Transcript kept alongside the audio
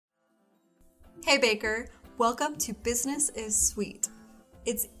Hey Baker, welcome to Business is Sweet.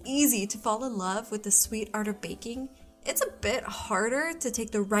 It's easy to fall in love with the sweet art of baking. It's a bit harder to take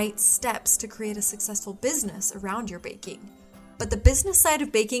the right steps to create a successful business around your baking. But the business side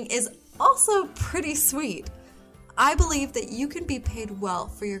of baking is also pretty sweet. I believe that you can be paid well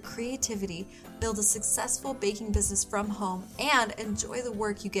for your creativity, build a successful baking business from home, and enjoy the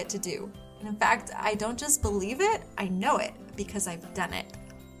work you get to do. And in fact, I don't just believe it, I know it because I've done it.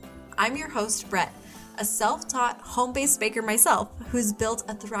 I'm your host, Brett, a self-taught, home-based baker myself who's built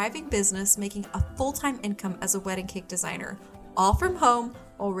a thriving business making a full-time income as a wedding cake designer, all from home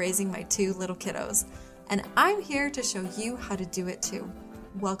while raising my 2 little kiddos. And I'm here to show you how to do it too.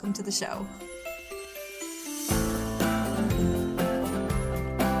 Welcome to the show.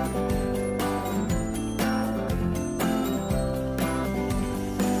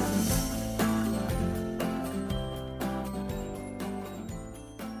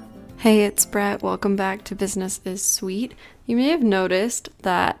 Hey, it's Brett. Welcome back to Business is Sweet. You may have noticed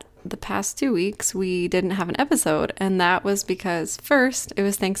that the past 2 weeks we didn't have an episode, and that was because first it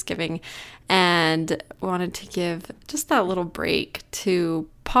was Thanksgiving and wanted to give just that little break to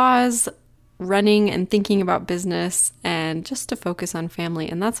pause running and thinking about business and just to focus on family.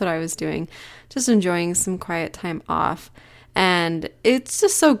 And that's what I was doing, just enjoying some quiet time off. And it's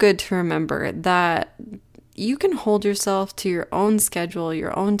just so good to remember that you can hold yourself to your own schedule,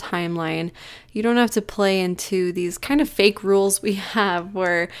 your own timeline. You don't have to play into these kind of fake rules we have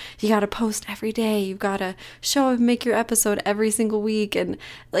where you got to post every day. You've got to show and make your episode every single week. And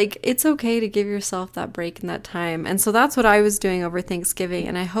it's okay to give yourself that break and that time. And so that's what I was doing over Thanksgiving.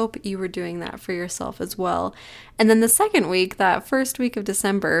 And I hope you were doing that for yourself as well. And then the second week, that first week of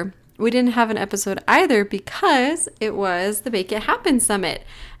December, we didn't have an episode either because it was the Bake It Happen Summit.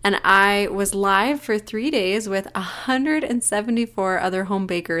 And I was live for 3 days with 174 other home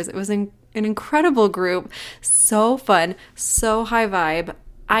bakers. It was an incredible group, so fun, so high vibe.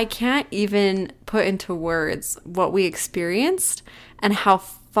 I can't even put into words what we experienced and how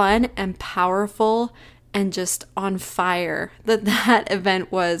fun and powerful and just on fire that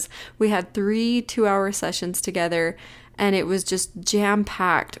event was. We had 3 2-hour sessions together, and it was just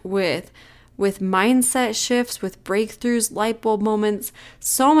jam-packed with mindset shifts, with breakthroughs, light bulb moments,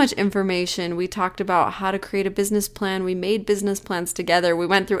 so much information. We talked about how to create a business plan. We made business plans together. We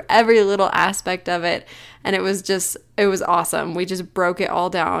went through every little aspect of it, and it was awesome. We just broke it all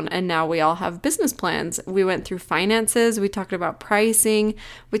down, and now we all have business plans. We went through finances. We talked about pricing.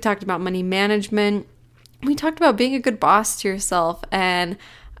 We talked about money management. We talked about being a good boss to yourself, and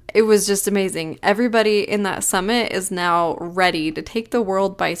it was just amazing. Everybody in that summit is now ready to take the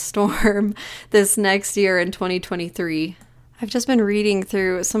world by storm this next year in 2023. I've just been reading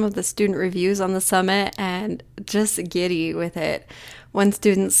through some of the student reviews on the summit and just giddy with it. One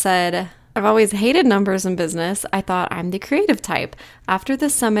student said, "I've always hated numbers in business. I thought I'm the creative type. After the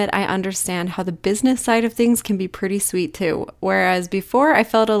summit, I understand how the business side of things can be pretty sweet too. Whereas before I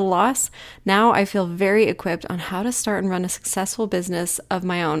felt at a loss, now I feel very equipped on how to start and run a successful business of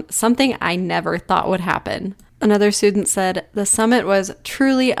my own, something I never thought would happen." Another student said, "The summit was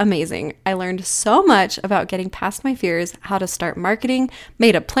truly amazing. I learned so much about getting past my fears, how to start marketing,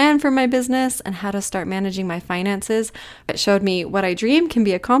 made a plan for my business, and how to start managing my finances. It showed me what I dream can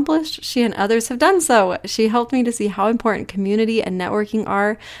be accomplished. She and others have done so. She helped me to see how important community and networking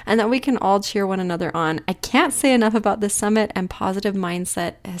are, and that we can all cheer one another on. I can't say enough about this summit, and positive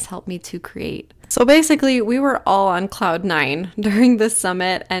mindset has helped me to create." So basically, we were all on cloud 9 during the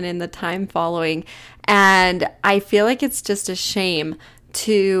summit and in the time following. And I feel like it's just a shame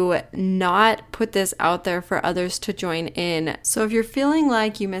to not put this out there for others to join in. So if you're feeling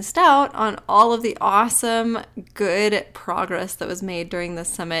like you missed out on all of the awesome, good progress that was made during the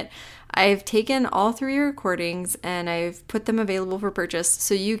summit, I've taken all 3 recordings and I've put them available for purchase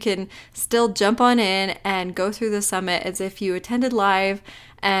so you can still jump on in and go through the summit as if you attended live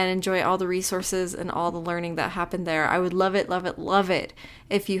and enjoy all the resources and all the learning that happened there. I would love it, love it, love it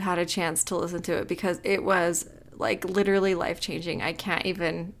if you had a chance to listen to it because it was literally life-changing. I can't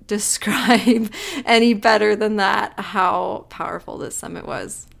even describe any better than that how powerful this summit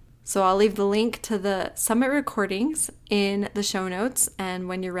was. So I'll leave the link to the summit recordings in the show notes. And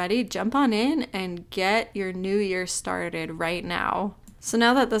when you're ready, jump on in and get your new year started right now. So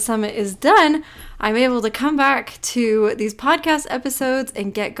now that the summit is done, I'm able to come back to these podcast episodes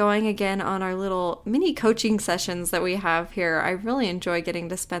and get going again on our little mini coaching sessions that we have here. I really enjoy getting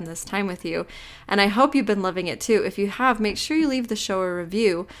to spend this time with you, and I hope you've been loving it too. If you have, make sure you leave the show a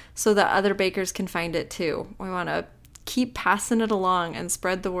review so that other bakers can find it too. We want to keep passing it along and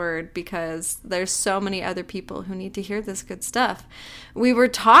spread the word, because there's so many other people who need to hear this good stuff. We were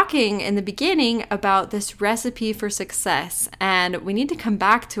talking in the beginning about this recipe for success, and we need to come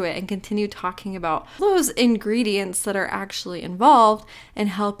back to it and continue talking about those ingredients that are actually involved in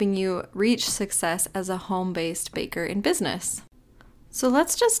helping you reach success as a home-based baker in business. So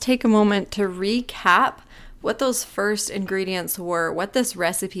let's just take a moment to recap what those first ingredients were, what this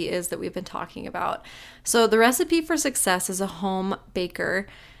recipe is that we've been talking about. So the recipe for success as a home baker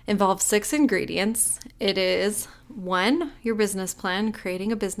involves 6 ingredients. It is 1, your business plan,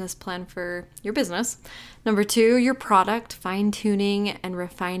 creating a business plan for your business. Number 2, your product, fine-tuning and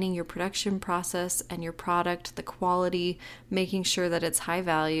refining your production process and your product, the quality, making sure that it's high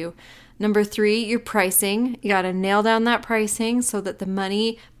value. Number 3, your pricing. You got to nail down that pricing so that the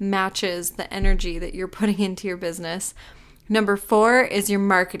money matches the energy that you're putting into your business. Number 4 is your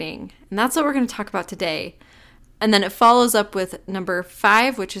marketing, and that's what we're going to talk about today. And then it follows up with number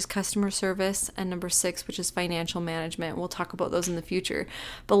 5, which is customer service, and number 6, which is financial management. We'll talk about those in the future.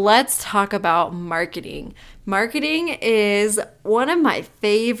 But let's talk about marketing. Marketing is one of my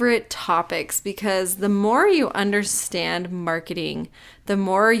favorite topics, because the more you understand marketing, the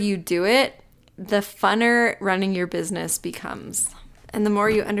more you do it, the funner running your business becomes. And the more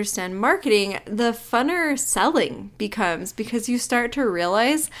you understand marketing, the funner selling becomes, because you start to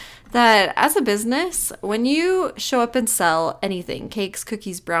realize that as a business, when you show up and sell anything, cakes,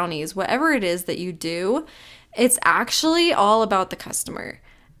 cookies, brownies, whatever it is that you do, it's actually all about the customer.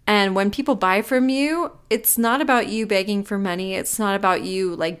 And when people buy from you, it's not about you begging for money. It's not about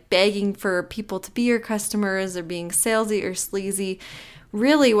you like begging for people to be your customers or being salesy or sleazy.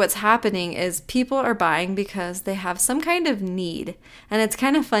 Really, what's happening is people are buying because they have some kind of need. And it's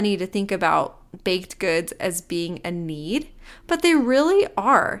kind of funny to think about baked goods as being a need, but they really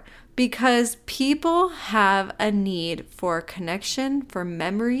are, because people have a need for connection, for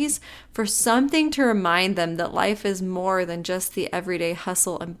memories, for something to remind them that life is more than just the everyday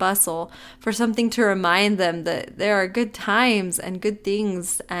hustle and bustle, for something to remind them that there are good times and good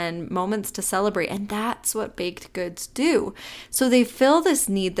things and moments to celebrate. And that's what baked goods do. So they fill this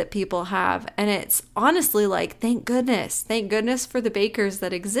need that people have. And it's honestly like, thank goodness for the bakers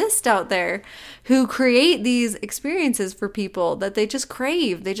that exist out there who create these experiences for people that they just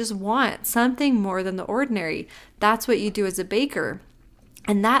crave. They just want something more than the ordinary. That's what you do as a baker.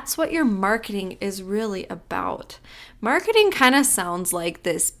 And that's what your marketing is really about. Marketing kind of sounds like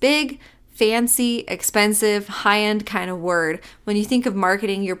this big, fancy, expensive, high-end kind of word. When you think of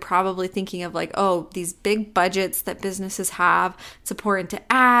marketing, you're probably thinking of like, oh, these big budgets that businesses have to pour into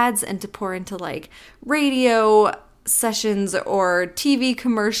ads and to pour into like radio sessions or TV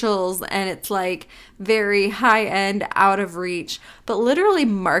commercials, and it's like very high-end, out of reach. But literally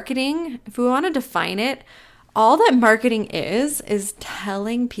marketing, if we want to define it, all that marketing is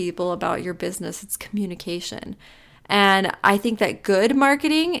telling people about your business. It's communication. And I think that good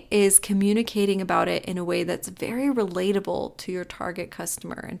marketing is communicating about it in a way that's very relatable to your target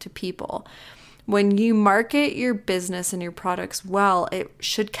customer and to people. When you market your business and your products well, it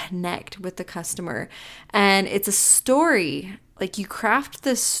should connect with the customer. And it's a story. Like, you craft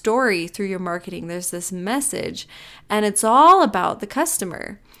this story through your marketing. There's this message, and it's all about the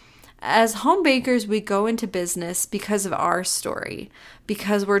customer. As home bakers, we go into business because of our story,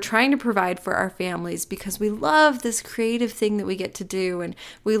 because we're trying to provide for our families, because we love this creative thing that we get to do, and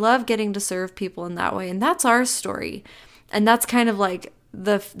we love getting to serve people in that way. And that's our story. And that's kind of like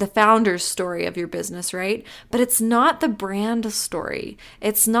the founder's story of your business, right? But it's not the brand story.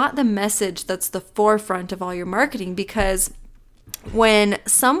 It's not the message that's the forefront of all your marketing, because when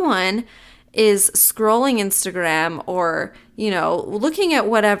someone is scrolling Instagram or, looking at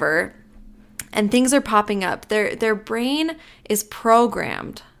whatever, and things are popping up, their brain is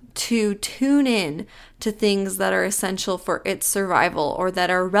programmed to tune in to things that are essential for its survival or that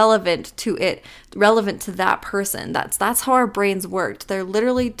are relevant to that person. That's how our brains worked. They're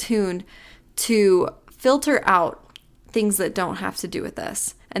literally tuned to filter out things that don't have to do with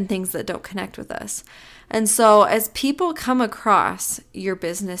us and things that don't connect with us. And so as people come across your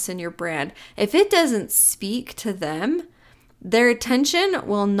business and your brand, if it doesn't speak to them, their attention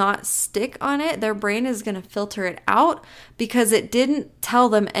will not stick on it. Their brain is going to filter it out because it didn't tell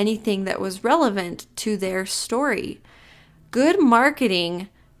them anything that was relevant to their story. Good marketing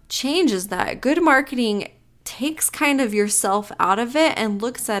changes that. Good marketing takes kind of yourself out of it and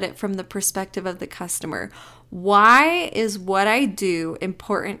looks at it from the perspective of the customer. Why is what I do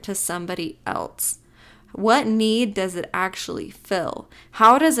important to somebody else? What need does it actually fill?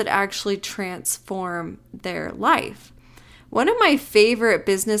 How does it actually transform their life? One of my favorite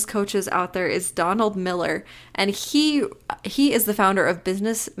business coaches out there is Donald Miller, and he is the founder of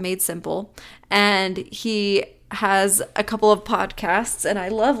Business Made Simple, and he has a couple of podcasts, and I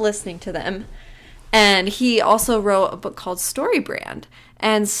love listening to them. And he also wrote a book called Story Brand.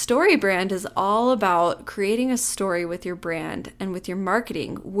 And Story Brand is all about creating a story with your brand and with your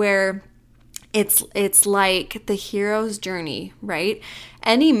marketing, where it's like the hero's journey, right?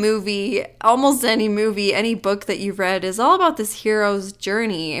 Any movie, almost any movie, any book that you've read is all about this hero's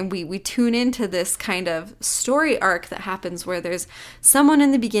journey. And we tune into this kind of story arc that happens where there's someone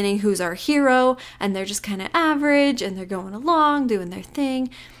in the beginning who's our hero, and they're just kind of average, and they're going along, doing their thing.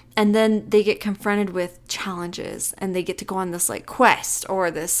 And then they get confronted with challenges, and they get to go on this like quest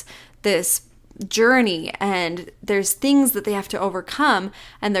or this journey, and there's things that they have to overcome,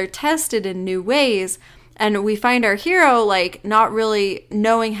 and they're tested in new ways. And we find our hero like not really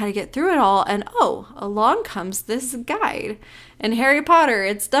knowing how to get through it all, and along comes this guide. In Harry Potter,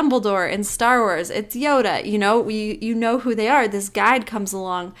 it's Dumbledore. In Star Wars, it's Yoda. You know who they are. This guide comes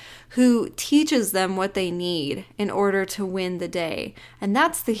along who teaches them what they need in order to win the day. And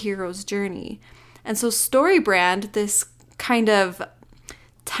that's the hero's journey. And so Story Brand, this kind of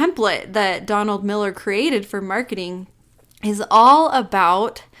template that Donald Miller created for marketing, is all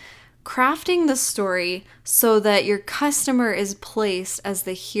about crafting the story so that your customer is placed as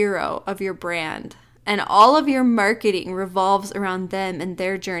the hero of your brand. And all of your marketing revolves around them and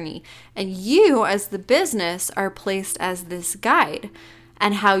their journey. And you, as the business, are placed as this guide.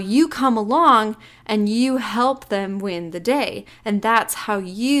 And how you come along and you help them win the day. And that's how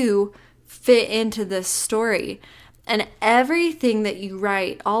you fit into this story. And everything that you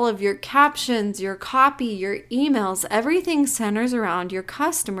write, all of your captions, your copy, your emails, everything centers around your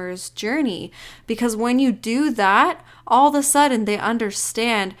customer's journey. Because when you do that, all of a sudden they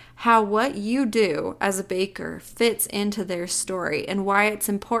understand how what you do as a baker fits into their story and why it's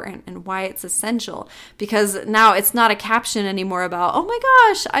important and why it's essential. Because now it's not a caption anymore about, oh my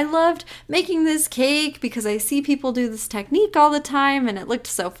gosh, I loved making this cake because I see people do this technique all the time and it looked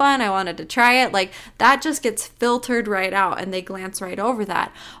so fun, I wanted to try it. Like that just gets filtered right out and they glance right over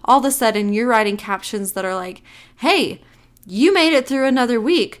that. All of a sudden you're writing captions that are like, hey, you made it through another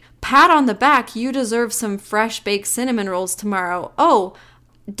week. Pat on the back, you deserve some fresh baked cinnamon rolls tomorrow. Oh,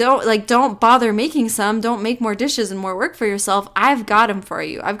 don't bother making some. Don't make more dishes and more work for yourself. I've got them for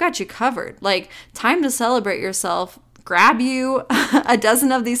you. I've got you covered. Like, time to celebrate yourself. Grab you a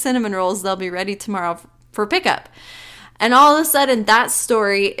dozen of these cinnamon rolls. They'll be ready tomorrow for pickup. And all of a sudden, that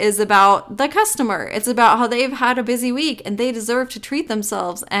story is about the customer. It's about how they've had a busy week and they deserve to treat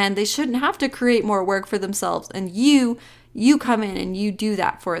themselves and they shouldn't have to create more work for themselves. And you come in and you do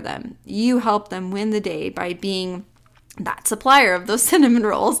that for them. You help them win the day by being that supplier of those cinnamon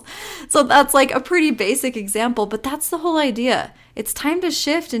rolls. So that's like a pretty basic example, but that's the whole idea. It's time to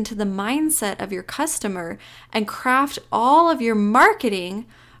shift into the mindset of your customer and craft all of your marketing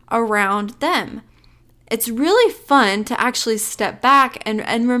around them. It's really fun to actually step back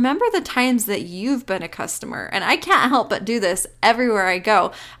and remember the times that you've been a customer. And I can't help but do this everywhere I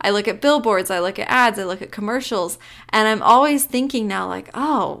go. I look at billboards, I look at ads, I look at commercials, and I'm always thinking now like,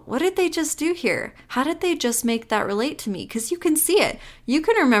 oh, what did they just do here? How did they just make that relate to me? Because you can see it. You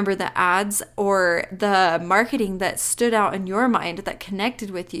can remember the ads or the marketing that stood out in your mind, that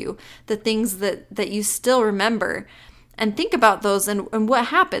connected with you, the things that you still remember. And think about those and what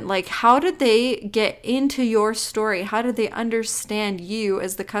happened. Like, how did they get into your story? How did they understand you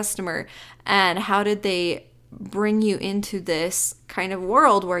as the customer? And how did they bring you into this kind of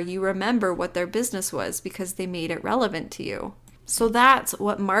world where you remember what their business was because they made it relevant to you? So that's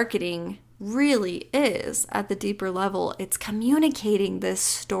what marketing really is at the deeper level. It's communicating this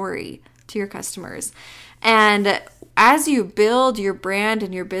story to your customers. And as you build your brand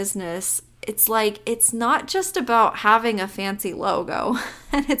and your business, it's like, it's not just about having a fancy logo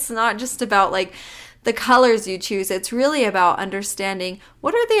and it's not just about like the colors you choose. It's really about understanding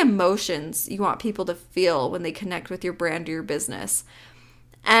what are the emotions you want people to feel when they connect with your brand or your business.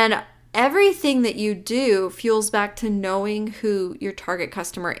 And everything that you do fuels back to knowing who your target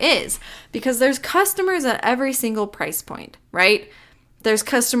customer is, because there's customers at every single price point, right? There's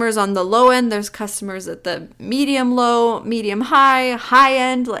customers on the low end, there's customers at the medium low, medium high, high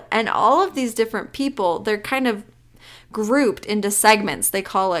end, and all of these different people, they're kind of grouped into segments. They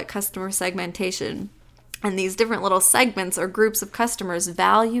call it customer segmentation. And these different little segments or groups of customers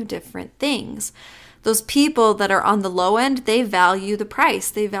value different things. Those people that are on the low end, they value the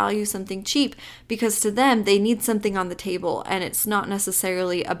price. They value something cheap because to them, they need something on the table, and it's not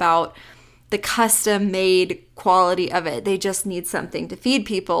necessarily about the custom made quality of it. They just need something to feed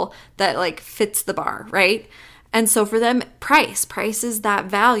people that like fits the bar, right? And so for them, price is that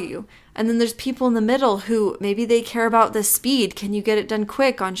value. And then there's people in the middle who maybe they care about the speed. Can you get it done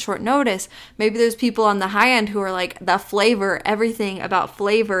quick on short notice? Maybe there's people on the high end who are like the flavor, everything about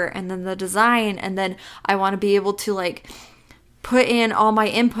flavor, and then the design. And then I want to be able to like put in all my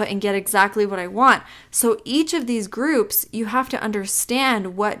input and get exactly what I want. So each of these groups, you have to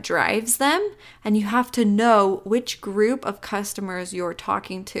understand what drives them, and you have to know which group of customers you're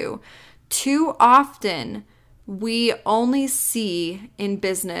talking to. Too often, we only see in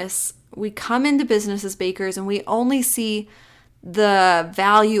business, we come into business as bakers and we only see the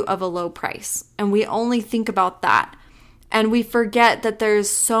value of a low price, and we only think about that. And we forget that there's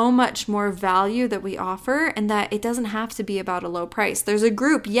so much more value that we offer, and that it doesn't have to be about a low price. There's a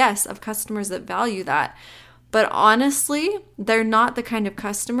group, yes, of customers that value that. But honestly, they're not the kind of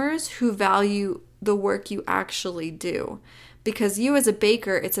customers who value the work you actually do. Because you as a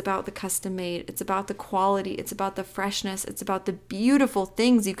baker, it's about the custom made, it's about the quality, it's about the freshness, it's about the beautiful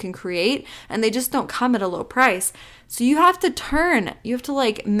things you can create, and they just don't come at a low price. So you have to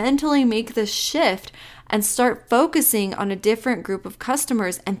like mentally make this shift and start focusing on a different group of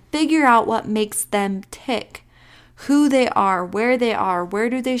customers and figure out what makes them tick. Who they are, where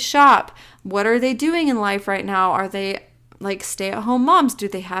do they shop, what are they doing in life right now? Are they like stay-at-home moms? Do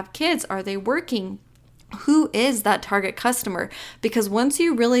they have kids? Are they working? Who is that target customer? Because once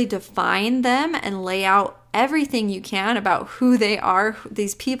you really define them and lay out everything you can about who they are,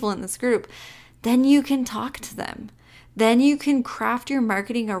 these people in this group, then you can talk to them. Then you can craft your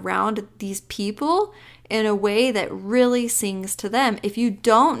marketing around these people in a way that really sings to them. If you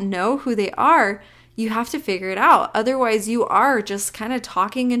don't know who they are, you have to figure it out. Otherwise, you are just kind of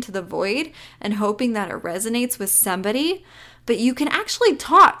talking into the void and hoping that it resonates with somebody. But you can actually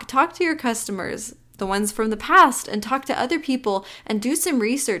talk to your customers, the ones from the past, and talk to other people and do some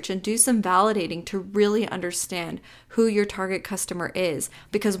research and do some validating to really understand who your target customer is.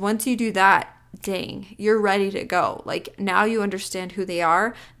 Because once you do that, dang, you're ready to go. Like, now you understand who they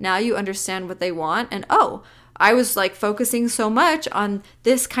are. Now you understand what they want. And oh, I was like focusing so much on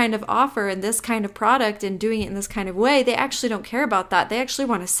this kind of offer and this kind of product and doing it in this kind of way. They actually don't care about that. They actually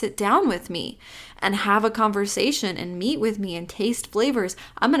want to sit down with me and have a conversation and meet with me and taste flavors.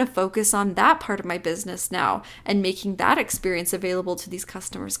 I'm going to focus on that part of my business now and making that experience available to these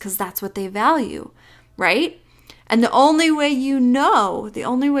customers because that's what they value, right? And the only way you know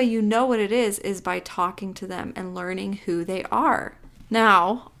what it is by talking to them and learning who they are.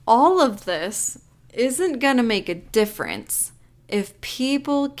 Now, all of this isn't going to make a difference if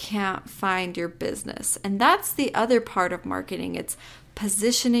people can't find your business. And that's the other part of marketing. It's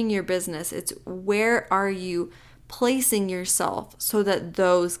positioning your business. It's where are you placing yourself so that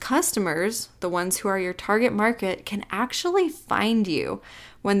those customers, the ones who are your target market, can actually find you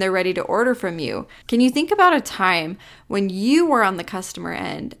when they're ready to order from you. Can you think about a time when you were on the customer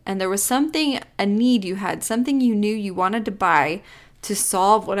end and there was something, a need you had, something you knew you wanted to buy to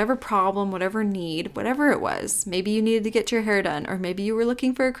solve whatever problem, whatever need, whatever it was. Maybe you needed to get your hair done, or maybe you were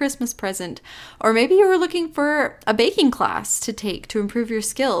looking for a Christmas present, or maybe you were looking for a baking class to take to improve your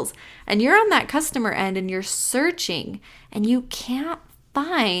skills. And you're on that customer end and you're searching and you can't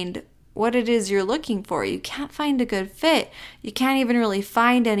find what it is you're looking for. You can't find a good fit. You can't even really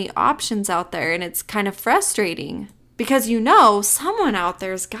find any options out there, and it's kind of frustrating. Because you know someone out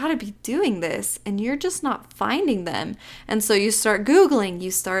there's got to be doing this and you're just not finding them. And so you start Googling,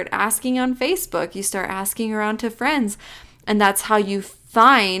 you start asking on Facebook, you start asking around to friends, and that's how you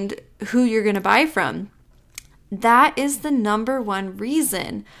find who you're going to buy from. That is the number one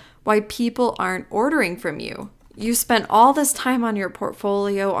reason why people aren't ordering from you. You spent all this time on your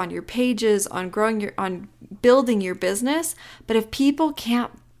portfolio, on your pages, on building your business, but if people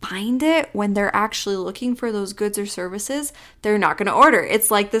can't find it when they're actually looking for those goods or services, they're not going to order.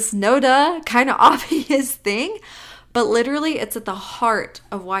 It's like this no-duh kind of obvious thing, but literally it's at the heart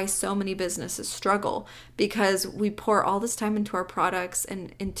of why so many businesses struggle, because we pour all this time into our products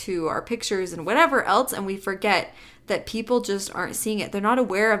and into our pictures and whatever else, and we forget that people just aren't seeing it. They're not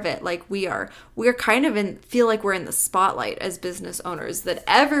aware of it like we are. We're kind of feel like we're in the spotlight as business owners, that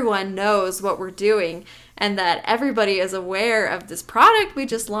everyone knows what we're doing and that everybody is aware of this product we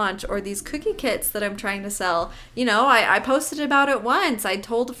just launched or these cookie kits that I'm trying to sell. You know, I posted about it once. I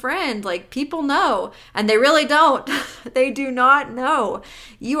told a friend, like, people know, and they really don't. They do not know.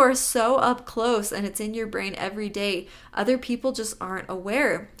 You are so up close and it's in your brain every day. Other people just aren't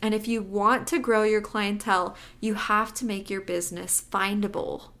aware. And if you want to grow your clientele, you have to make your business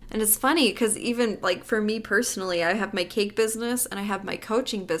findable. And it's funny because even like for me personally, I have my cake business and I have my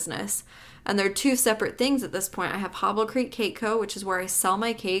coaching business. And they're two separate things at this point. I have Hobble Creek Cake Co., which is where I sell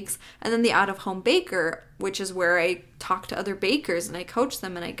my cakes, and then the Out of Home Baker, which is where I talk to other bakers and I coach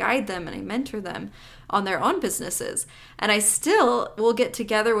them and I guide them and I mentor them on their own businesses. And I still will get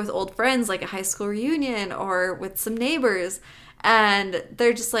together with old friends like a high school reunion or with some neighbors, and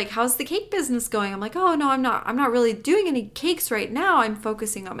they're just like, "How's the cake business going?" I'm like, "Oh, no, I'm not really doing any cakes right now. I'm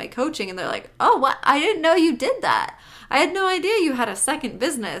focusing on my coaching." And they're like, "Oh, what? I didn't know you did that. I had no idea you had a second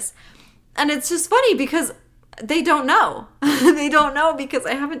business." And it's just funny because they don't know. They don't know because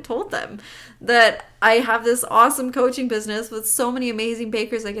I haven't told them that I have this awesome coaching business with so many amazing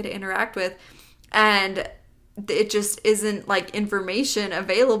bakers I get to interact with. And it just isn't like information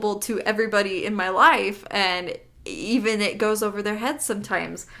available to everybody in my life. And even it goes over their heads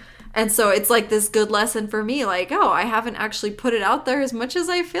sometimes. And so it's like this good lesson for me, like, oh, I haven't actually put it out there as much as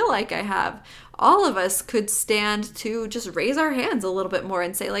I feel like I have. All of us could stand to just raise our hands a little bit more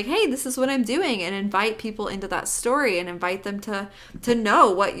and say like, hey, this is what I'm doing, and invite people into that story and invite them to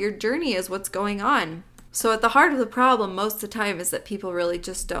know what your journey is, what's going on. So at the heart of the problem most of the time is that people really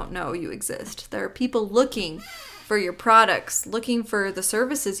just don't know you exist. There are people looking for your products, looking for the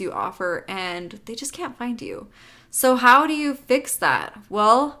services you offer, and they just can't find you. So how do you fix that?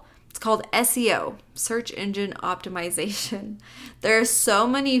 Well, it's called SEO, search engine optimization. There are so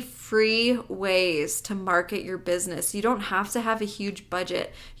many free ways to market your business. You don't have to have a huge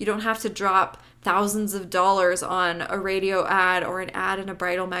budget. You don't have to drop thousands of dollars on a radio ad or an ad in a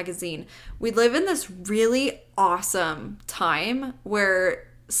bridal magazine. We live in this really awesome time where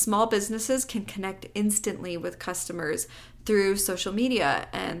small businesses can connect instantly with customers through social media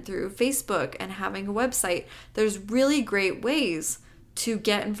and through Facebook and having a website. There's really great ways to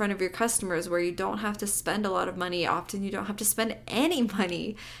get in front of your customers where you don't have to spend a lot of money. Often you don't have to spend any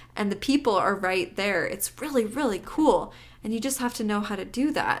money, and the people are right there. It's really, really cool, and you just have to know how to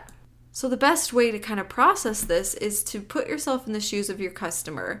do that. So the best way to kind of process this is to put yourself in the shoes of your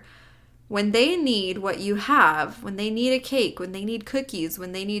customer. When they need what you have, when they need a cake, when they need cookies,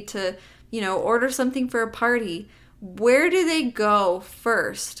 when they need to, order something for a party, where do they go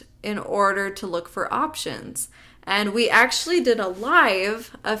first in order to look for options? And we actually did a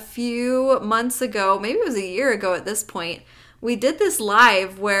live a few months ago, maybe it was a year ago at this point. We did this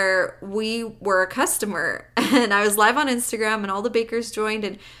live where we were a customer, and I was live on Instagram and all the bakers joined,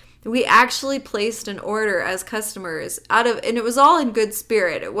 and we actually placed an order as customers and it was all in good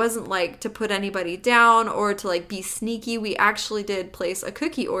spirit. It wasn't like to put anybody down or to like be sneaky. We actually did place a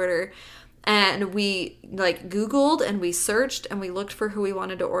cookie order, and we like Googled and we searched and we looked for who we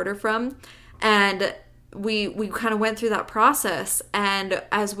wanted to order from. And we kind of went through that process, and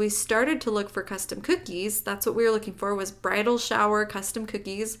as we started to look for custom cookies, that's what we were looking for, was bridal shower custom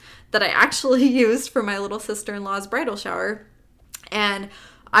cookies that I actually used for my little sister-in-law's bridal shower. And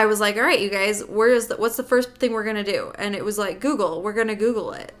I was like, all right, you guys, what's the first thing we're going to do? And it was like, Google. We're going to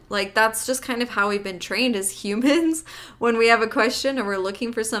Google it. Like, that's just kind of how we've been trained as humans. When we have a question and we're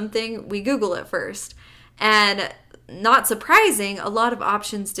looking for something, we Google it first. And not surprising, a lot of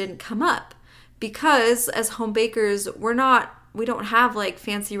options didn't come up. Because as home bakers, we don't have like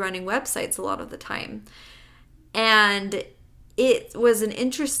fancy running websites a lot of the time. And it was an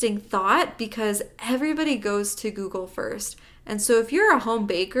interesting thought because everybody goes to Google first. And so if you're a home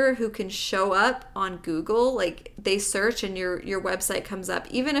baker who can show up on Google, like they search and your website comes up,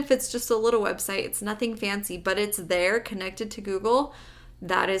 even if it's just a little website, it's nothing fancy, but it's there connected to Google,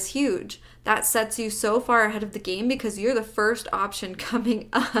 that is huge. That sets you so far ahead of the game because you're the first option coming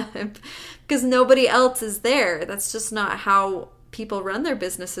up because nobody else is there. That's just not how people run their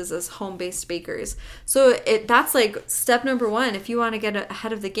businesses as home-based bakers. So that's like step number one. If you want to get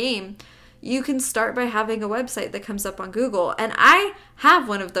ahead of the game, you can start by having a website that comes up on Google. And I have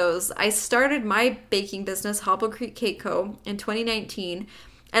one of those. I started my baking business, Hobble Creek Cake Co., in 2019.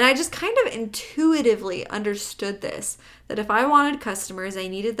 And I just kind of intuitively understood this, that if I wanted customers, I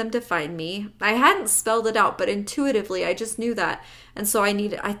needed them to find me. I hadn't spelled it out, but intuitively, I just knew that. And so I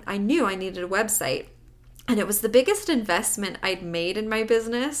knew I needed a website. And it was the biggest investment I'd made in my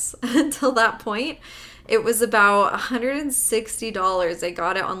business until that point. It was about $160. I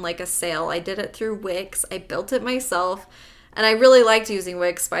got it on like a sale. I did it through Wix. I built it myself. And I really liked using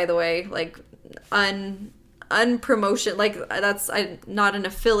Wix, by the way, like unpromotion, like I'm not an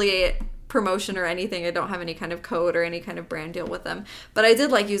affiliate promotion or anything. I don't have any kind of code or any kind of brand deal with them. But I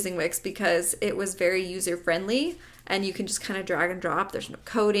did like using Wix because it was very user friendly and you can just kind of drag and drop. There's no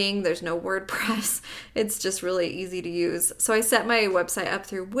coding, there's no WordPress. It's just really easy to use. So I set my website up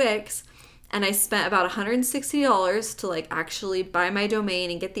through Wix. and I spent about $160 to like actually buy my domain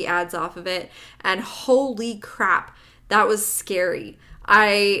and get the ads off of it. And holy crap, that was scary.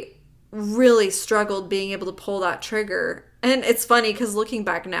 I really struggled being able to pull that trigger. And it's funny because looking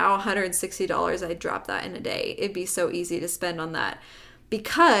back now, $160, I'd drop that in a day. It'd be so easy to spend on that.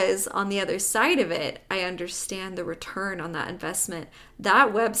 Because on the other side of it, I understand the return on that investment.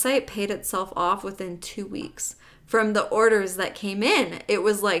 That website paid itself off within 2 weeks. From the orders that came in, it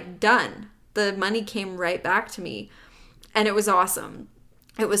was like done. The money came right back to me. And it was awesome.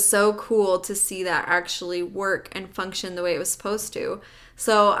 It was so cool to see that actually work and function the way it was supposed to.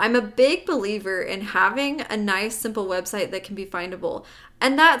 So I'm a big believer in having a nice, simple website that can be findable.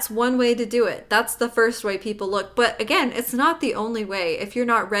 And that's one way to do it. That's the first way people look. But again, it's not the only way. If you're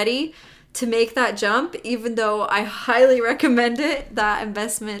not ready to make that jump, even though I highly recommend it, that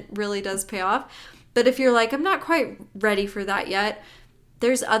investment really does pay off. But if you're like, I'm not quite ready for that yet,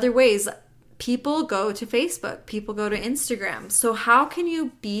 there's other ways. People go to Facebook, people go to Instagram. So how can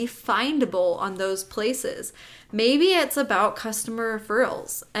you be findable on those places? Maybe it's about customer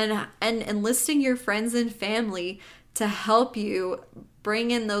referrals and enlisting your friends and family to help you bring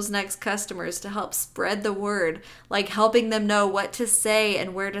in those next customers, to help spread the word, like helping them know what to say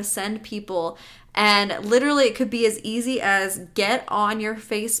and where to send people. And literally it could be as easy as get on your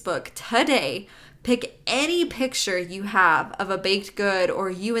Facebook today. Pick any picture you have of a baked good or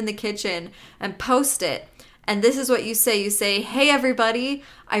you in the kitchen and post it. And this is what you say. You say, hey, everybody,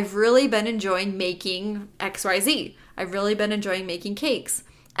 I've really been enjoying making XYZ. I've really been enjoying making cakes.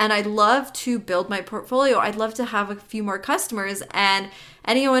 And I'd love to build my portfolio. I'd love to have a few more customers. And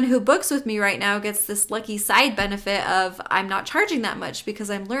anyone who books with me right now gets this lucky side benefit of I'm not charging that much because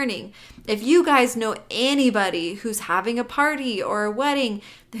I'm learning. If you guys know anybody who's having a party or a wedding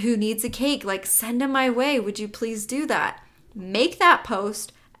who needs a cake, like send them my way. Would you please do that? Make that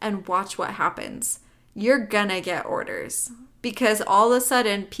post and watch what happens. You're gonna get orders because all of a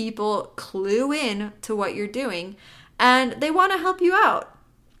sudden people clue in to what you're doing and they want to help you out.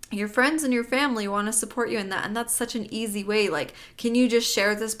 Your friends and your family want to support you in that. And that's such an easy way. Like, can you just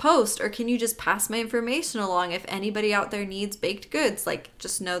share this post or can you just pass my information along? If anybody out there needs baked goods, like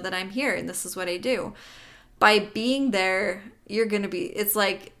just know that I'm here and this is what I do. By being there, you're going to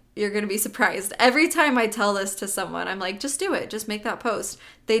be surprised. Every time I tell this to someone, I'm like, just do it. Just make that post.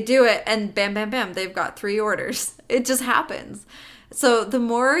 They do it and bam, bam, bam, they've got 3 orders. It just happens. So the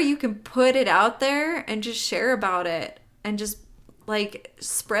more you can put it out there and just share about it and just like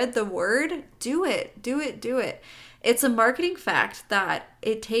spread the word, do it. It's a marketing fact that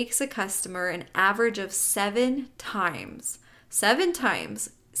it takes a customer an average of 7 times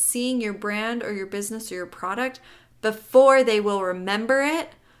seeing your brand or your business or your product before they will remember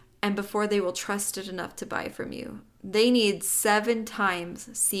it and before they will trust it enough to buy from you. They need 7 times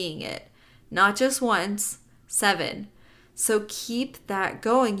seeing it, not just once, 7. So keep that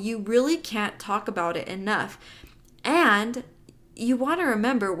going. You really can't talk about it enough. And you want to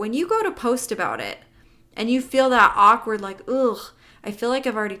remember when you go to post about it and you feel that awkward, like, ugh, I feel like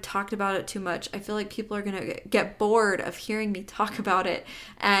I've already talked about it too much. I feel like people are going to get bored of hearing me talk about it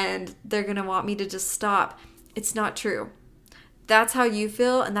and they're going to want me to just stop. It's not true. That's how you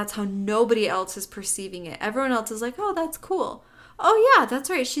feel and that's how nobody else is perceiving it. Everyone else is like, oh, that's cool. Oh, yeah, that's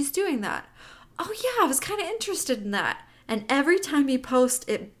right. She's doing that. Oh, yeah, I was kind of interested in that. And every time you post,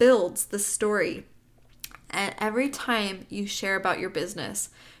 it builds the story. And every time you share about your business,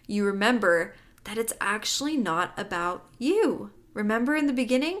 you remember that it's actually not about you. Remember in the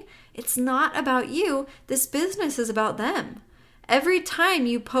beginning, it's not about you. This business is about them. Every time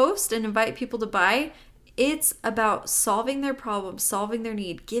you post and invite people to buy, it's about solving their problem, solving their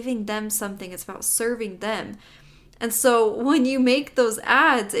need, giving them something. It's about serving them. And so when you make those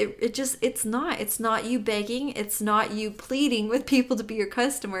ads, it's not you begging. It's not you pleading with people to be your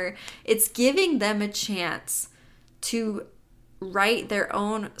customer. It's giving them a chance to write their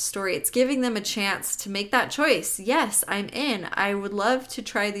own story. It's giving them a chance to make that choice. Yes, I'm in. I would love to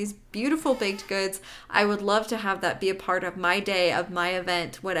try these beautiful baked goods. I would love to have that be a part of my day, of my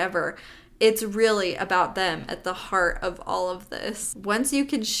event, whatever. It's really about them at the heart of all of this. Once you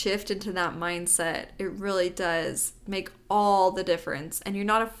can shift into that mindset, it really does make all the difference. And you're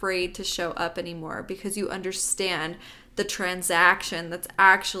not afraid to show up anymore because you understand the transaction that's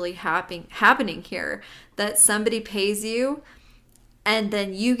actually happening here. That somebody pays you and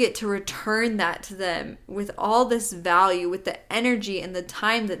then you get to return that to them with all this value, with the energy and the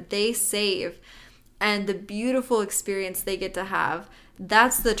time that they save and the beautiful experience they get to have.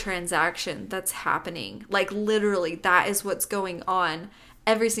 That's the transaction that's happening. Like literally, that is what's going on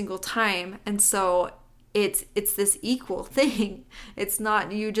every single time. And so it's this equal thing. It's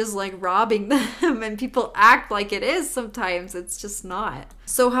not you just like robbing them, and people act like it is sometimes. It's just not.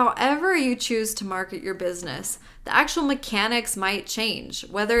 So however you choose to market your business, the actual mechanics might change,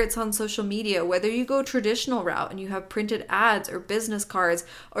 whether it's on social media, whether you go traditional route and you have printed ads or business cards,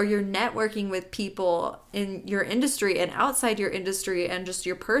 or you're networking with people in your industry and outside your industry and just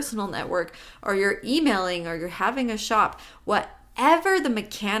your personal network, or you're emailing, or you're having a shop. Whatever the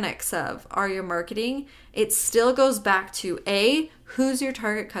mechanics of are your marketing, it still goes back to A, who's your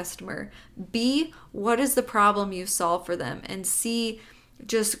target customer, B, what is the problem you solve for them, and C,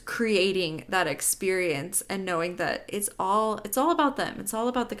 just creating that experience and knowing that it's all about them. It's all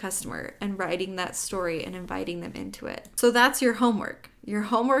about the customer, and writing that story and inviting them into it. So that's your homework. Your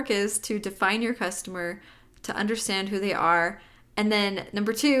homework is to define your customer, to understand who they are, and then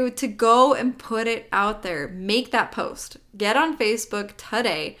number 2, to go and put it out there. Make that post. Get on Facebook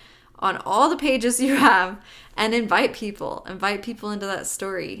today on all the pages you have and invite people. Invite people into that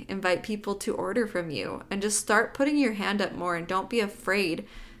story. Invite people to order from you, and just start putting your hand up more, and don't be afraid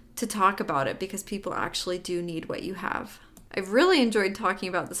to talk about it, because people actually do need what you have. I've really enjoyed talking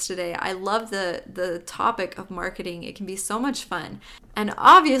about this today. I love the topic of marketing. It can be so much fun. And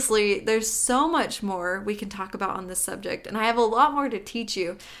obviously, there's so much more we can talk about on this subject, and I have a lot more to teach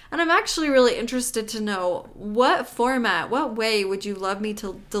you. And I'm actually really interested to know what format, what way would you love me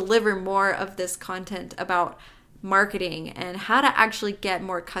to deliver more of this content about marketing and how to actually get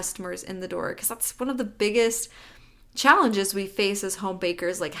more customers in the door, because that's one of the biggest challenges we face as home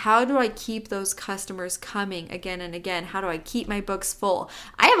bakers. Like, how do I keep those customers coming again and again? How do I keep my books full?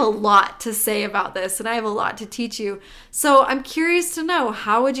 I have a lot to say about this, and I have a lot to teach you. So I'm curious to know,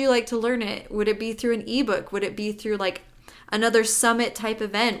 how would you like to learn it? Would it be through an ebook? Would it be through like another summit type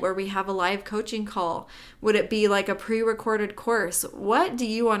event where we have a live coaching call? Would it be like a pre-recorded course? What do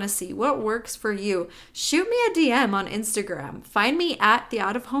you want to see? What works for you? Shoot me a DM on Instagram. Find me at The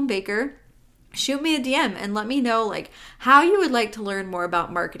Out of Home Baker. Shoot me a DM and let me know like how you would like to learn more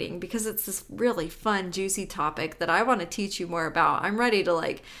about marketing, because it's this really fun, juicy topic that I want to teach you more about. I'm ready to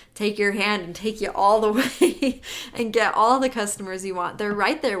like take your hand and take you all the way and get all the customers you want. They're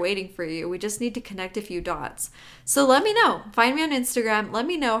right there waiting for you. We just need to connect a few dots. So let me know. Find me on Instagram. Let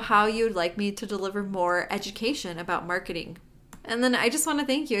me know how you'd like me to deliver more education about marketing. And then I just want to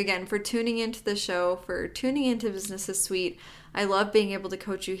thank you again for tuning into the show, for tuning into Business is Sweet. I love being able to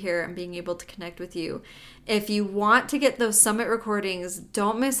coach you here and being able to connect with you. If you want to get those summit recordings,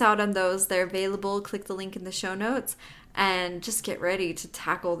 don't miss out on those. They're available. Click the link in the show notes and just get ready to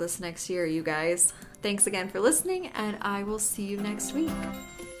tackle this next year, you guys. Thanks again for listening, and I will see you next week.